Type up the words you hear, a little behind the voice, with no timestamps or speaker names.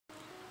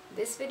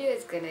This video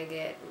is gonna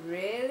get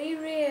really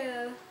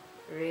real,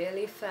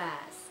 really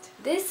fast.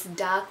 This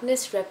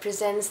darkness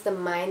represents the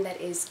mind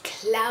that is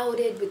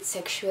clouded with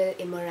sexual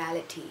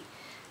immorality.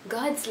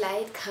 God's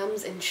light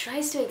comes and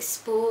tries to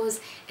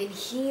expose and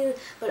heal,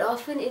 but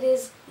often it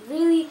is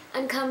really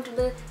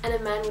uncomfortable and a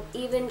man would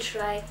even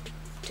try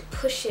to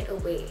push it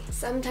away.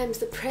 Sometimes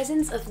the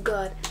presence of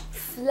God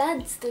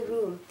floods the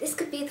room. This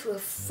could be through a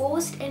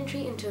forced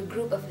entry into a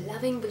group of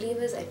loving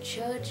believers at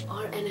church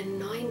or an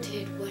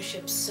anointed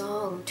worship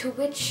song to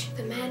which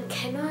the man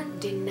cannot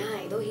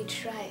deny, though he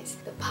tries,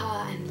 the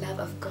power and love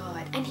of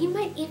God. And he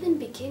might even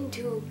begin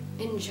to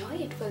enjoy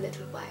it for a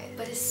little while.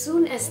 But as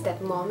soon as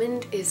that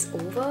moment is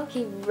over,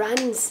 he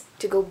runs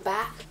to go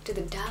back to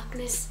the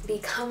darkness, be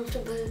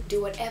comfortable,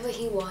 do whatever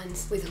he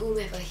wants with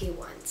whomever he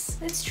wants.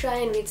 Let's try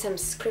and read some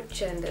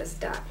scripture in this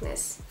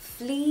darkness.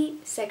 Flee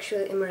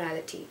sexual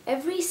immorality.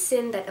 Every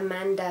sin that a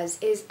man does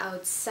is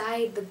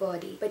outside the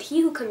body, but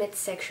he who commits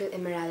sexual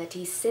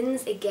immorality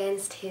sins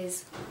against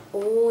his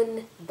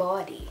own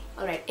body.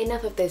 Alright,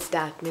 enough of this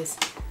darkness.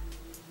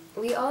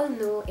 We all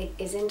know it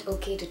isn't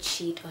okay to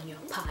cheat on your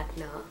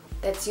partner.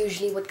 That's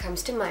usually what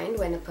comes to mind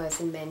when a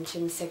person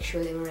mentions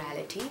sexual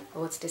immorality,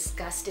 or what's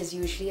discussed is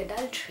usually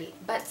adultery.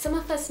 But some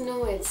of us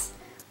know it's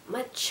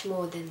much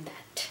more than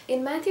that.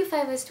 In Matthew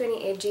 5 verse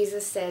 28,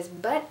 Jesus says,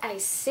 "But I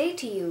say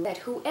to you that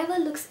whoever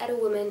looks at a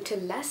woman to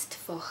lust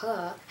for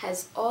her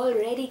has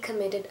already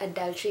committed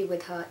adultery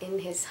with her in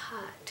his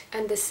heart."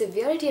 And the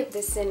severity of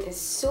this sin is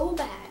so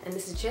bad, and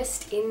this is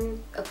just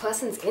in a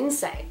person's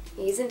inside.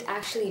 He isn't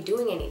actually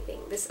doing anything.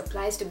 This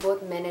applies to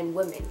both men and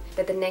women.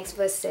 That the next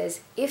verse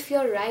says, "If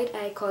your right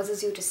eye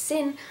causes you to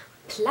sin,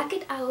 pluck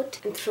it out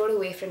and throw it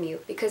away from you,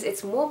 because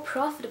it's more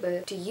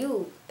profitable to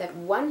you that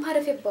one part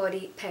of your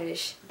body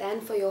perish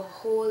than for your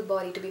whole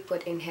body to be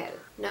put in hell."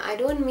 Now, I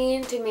don't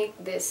mean to make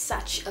this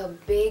such a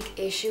big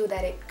issue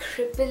that it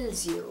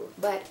cripples you,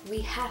 but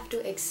we have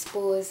to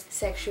expose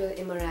sexual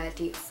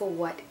immorality for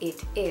what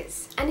it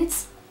is. And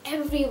it's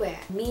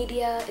everywhere.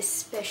 Media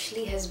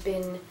especially has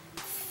been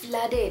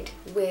flooded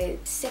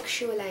with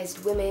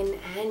sexualized women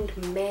and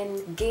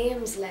men,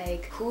 games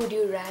like Who Would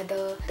You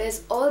Rather.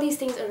 There's all these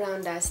things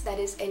around us that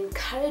is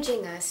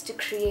encouraging us to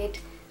create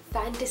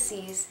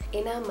fantasies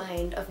in our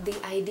mind of the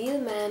ideal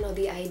man or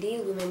the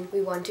ideal woman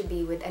we want to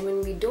be with. And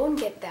when we don't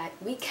get that,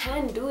 we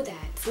can do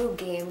that through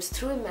games,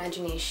 through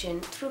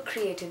imagination, through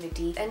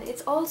creativity, and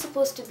it's all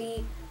supposed to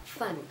be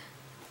fun.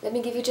 Let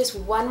me give you just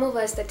one more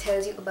verse that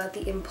tells you about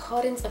the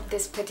importance of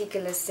this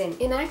particular sin.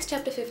 In Acts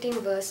chapter 15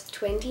 verse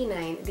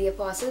 29, the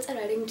apostles are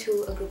writing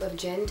to a group of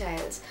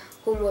Gentiles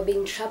whom were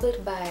being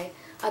troubled by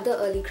other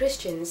early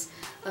Christians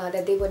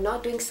that they were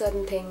not doing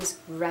certain things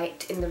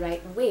right in the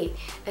right way.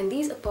 And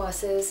these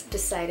apostles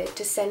decided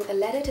to send a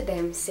letter to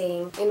them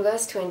saying in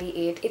verse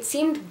 28, "It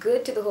seemed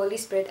good to the Holy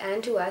Spirit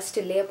and to us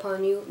to lay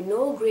upon you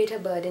no greater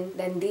burden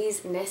than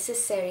these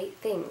necessary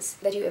things,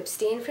 that you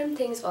abstain from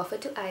things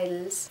offered to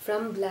idols,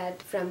 from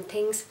blood, from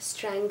things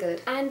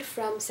strangled, and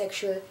from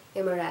sexual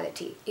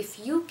immorality. If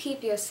you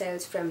keep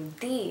yourselves from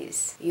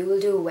these, you will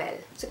do well."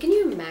 So can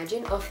you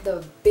imagine of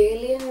the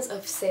billions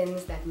of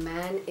sins that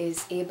man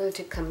is able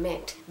to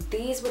commit?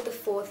 These were the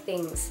 4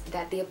 things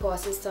that the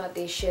apostles thought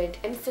they should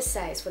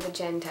emphasize for the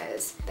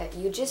Gentiles. That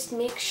you just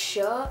make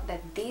sure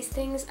that these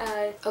things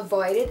are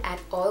avoided at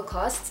all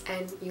costs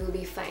and you'll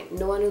be fine.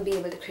 No one will be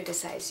able to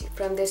criticize you.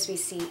 From this we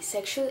see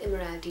sexual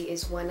immorality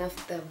is one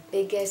of the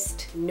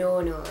biggest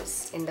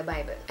no-nos in the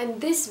Bible.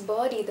 And this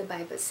body, the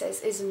Bible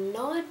says, is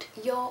not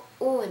your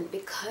own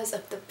because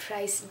of the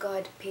price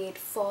God paid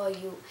for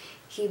you.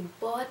 He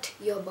bought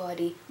your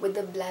body with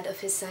the blood of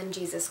his son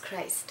Jesus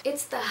Christ.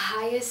 It's the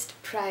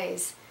highest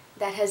price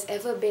that has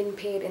ever been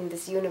paid in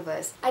this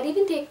universe. I'd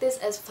even take this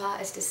as far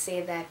as to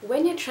say that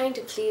when you're trying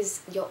to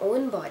please your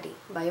own body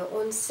by your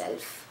own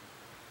self,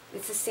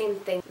 it's the same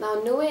thing.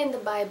 Now, nowhere in the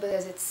Bible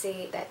does it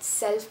say that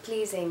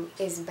self-pleasing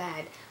is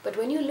bad. But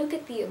when you look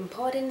at the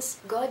importance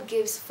God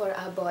gives for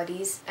our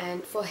bodies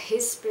and for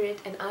His spirit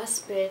and our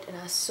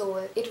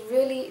soul, it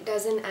really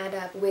doesn't add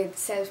up with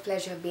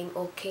self-pleasure being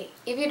okay.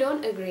 If you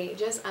don't agree,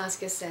 just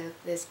ask yourself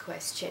this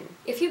question.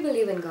 If you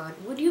believe in God,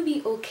 would you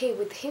be okay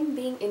with Him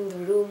being in the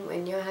room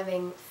when you're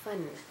having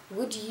fun?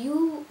 Would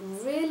you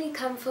really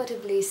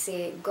comfortably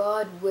say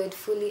God would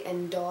fully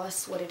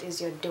endorse what it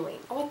is you're doing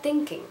or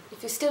thinking?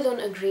 If you still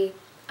don't agree,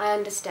 I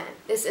understand.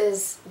 This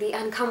is the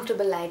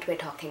uncomfortable light we're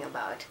talking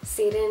about.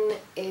 Satan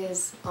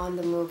is on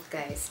the move,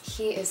 guys.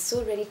 He is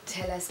so ready to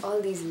tell us all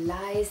these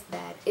lies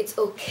that it's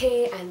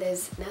okay and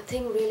there's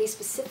nothing really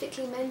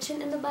specifically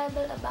mentioned in the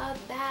Bible about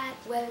that.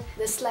 Well,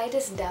 the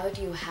slightest doubt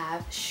you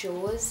have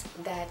shows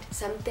that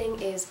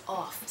something is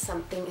off,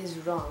 something is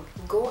wrong.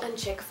 Go and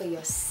check for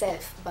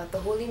yourself about the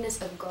holiness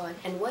of God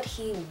and what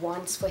He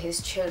wants for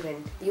His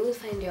children. You will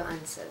find your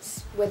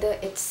answers. Whether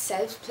it's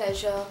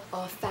self-pleasure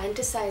or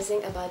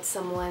fantasizing about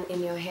someone someone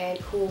in your head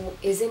who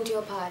isn't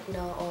your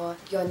partner, or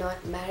you're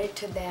not married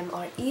to them,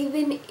 or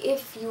even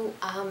if you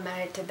are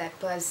married to that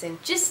person,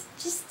 just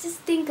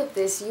think of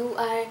this. You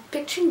are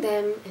picturing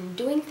them and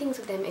doing things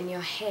with them in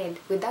your head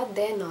without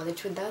their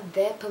knowledge, without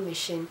their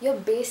permission.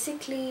 You're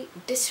basically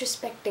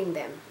disrespecting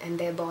them and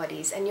their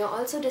bodies, and you're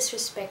also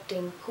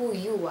disrespecting who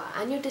you are,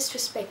 and you're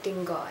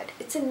disrespecting God.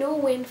 It's a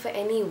no-win for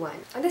anyone.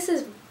 And this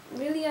is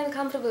really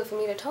uncomfortable for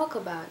me to talk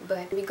about,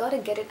 but we gotta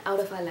get it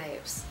out of our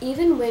lives.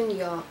 Even when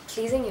you're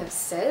pleasing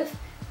yourself,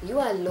 you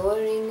are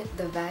lowering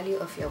the value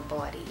of your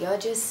body. You're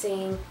just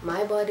saying,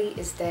 my body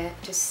is there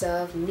to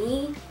serve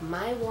me,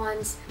 my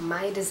wants,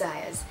 my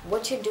desires.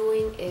 What you're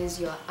doing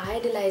is you're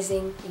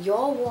idolizing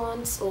your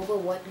wants over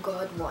what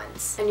God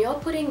wants. And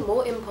you're putting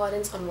more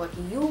importance on what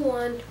you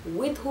want,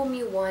 with whom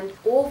you want,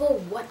 over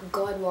what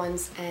God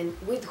wants and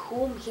with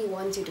whom He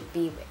wants you to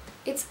be with.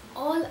 It's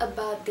all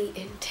about the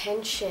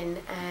intention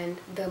and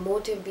the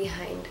motive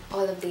behind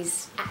all of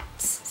these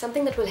acts.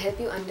 Something that will help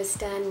you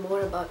understand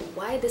more about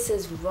why this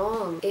is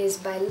wrong is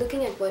by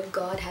looking at what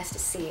God has to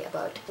say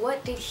about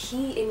what did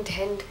He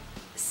intend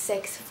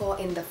sex for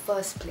in the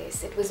first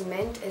place. It was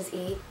meant as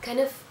a kind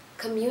of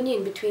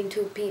communion between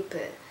two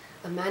people.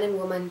 A man and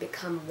woman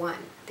become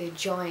one. They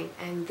join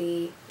and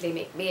they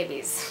make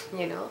babies,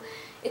 you know.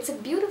 It's a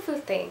beautiful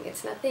thing.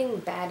 It's nothing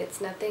bad.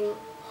 It's nothing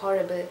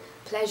horrible.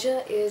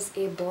 Pleasure is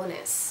a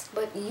bonus,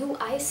 but you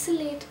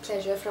isolate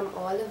pleasure from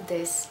all of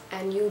this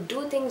and you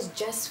do things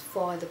just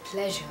for the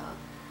pleasure.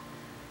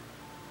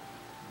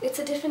 It's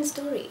a different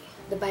story.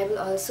 The Bible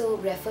also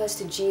refers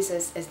to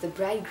Jesus as the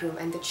bridegroom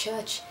and the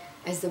church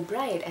as the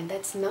bride, and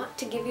that's not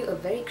to give you a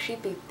very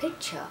creepy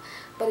picture,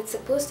 but it's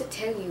supposed to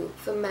tell you,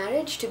 for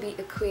marriage to be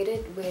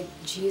equated with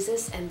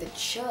Jesus and the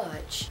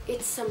church,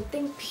 it's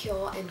something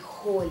pure and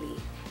holy.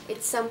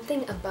 It's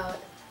something about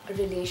a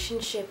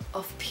relationship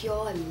of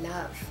pure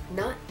love,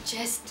 not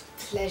just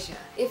pleasure.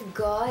 If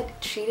God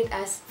treated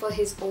us for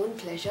His own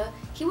pleasure,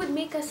 He would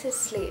make us His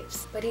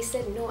slaves. But He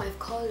said, no, I've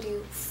called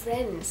you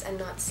friends and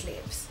not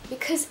slaves.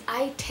 Because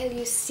I tell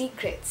you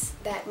secrets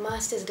that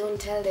masters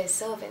don't tell their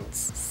servants.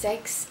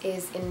 Sex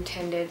is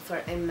intended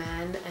for a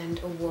man and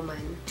a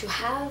woman to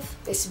have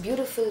this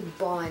beautiful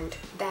bond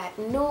that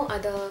no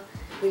other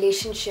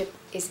relationship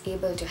is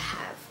able to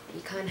have.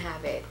 You can't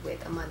have it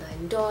with a mother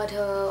and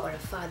daughter or a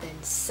father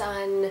and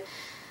son.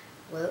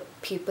 Well,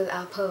 people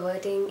are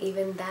perverting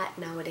even that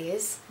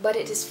nowadays. But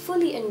it is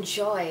fully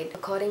enjoyed,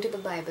 according to the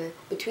Bible,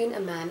 between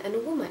a man and a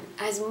woman.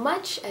 As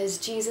much as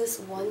Jesus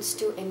wants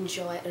to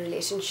enjoy a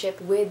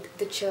relationship with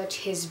the church,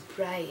 His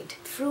bride,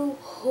 through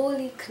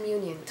Holy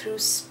Communion, through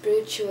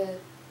spiritual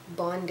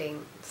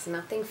bonding. There's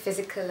nothing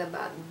physical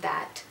about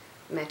that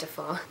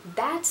metaphor.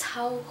 That's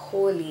how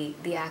holy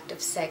the act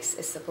of sex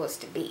is supposed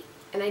to be.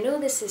 And I know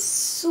this is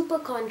super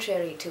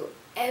contrary to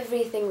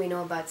everything we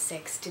know about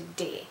sex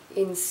today.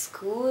 In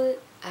school,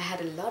 I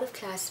had a lot of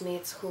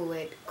classmates who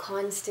would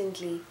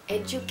constantly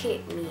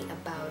educate me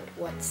about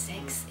what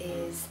sex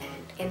is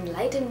and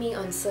enlighten me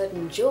on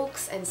certain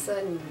jokes and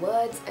certain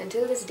words.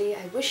 Until this day,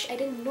 I wish I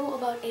didn't know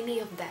about any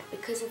of that,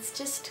 because it's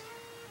just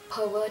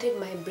perverted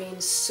my brain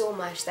so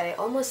much that I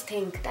almost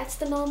think that's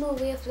the normal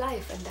way of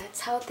life and that's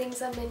how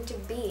things are meant to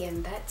be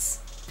and that's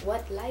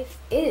what life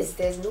is.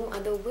 There's no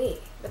other way.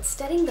 But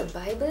studying the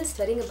Bible,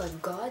 studying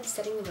about God,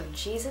 studying about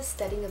Jesus,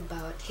 studying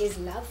about His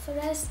love for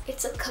us,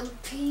 it's a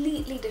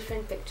completely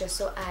different picture.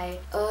 So I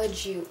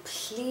urge you,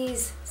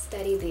 please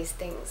study these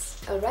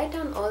things. I'll write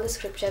down all the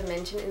scripture I've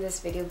mentioned in this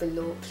video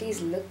below.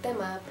 Please look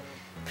them up,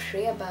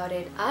 pray about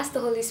it, ask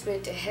the Holy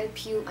Spirit to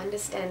help you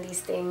understand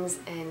these things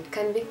and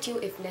convict you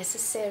if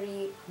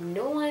necessary.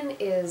 No one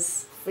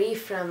is free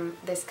from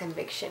this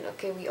conviction,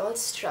 okay? We all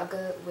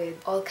struggle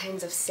with all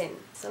kinds of sin.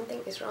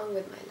 Something is wrong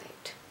with my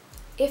light.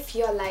 If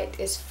your light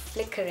is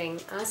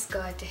flickering, ask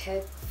God to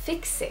help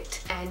fix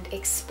it and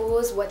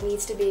expose what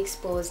needs to be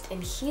exposed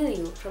and heal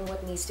you from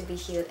what needs to be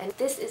healed. And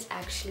this is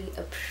actually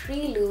a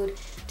prelude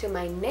to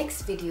my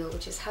next video,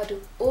 which is how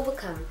to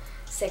overcome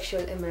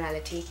sexual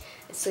immorality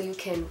so you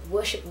can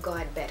worship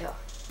God better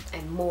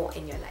and more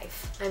in your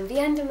life. I'm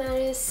Vihan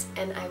Damaris,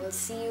 and I will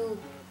see you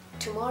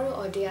tomorrow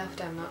or day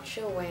after, I'm not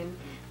sure when.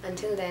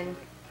 Until then,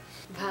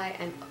 bye,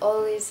 and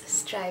always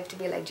strive to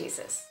be like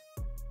Jesus.